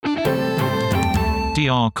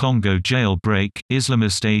DR Congo jailbreak,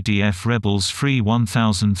 Islamist ADF rebels free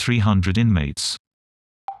 1,300 inmates.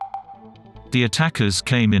 The attackers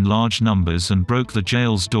came in large numbers and broke the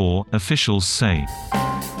jail's door, officials say.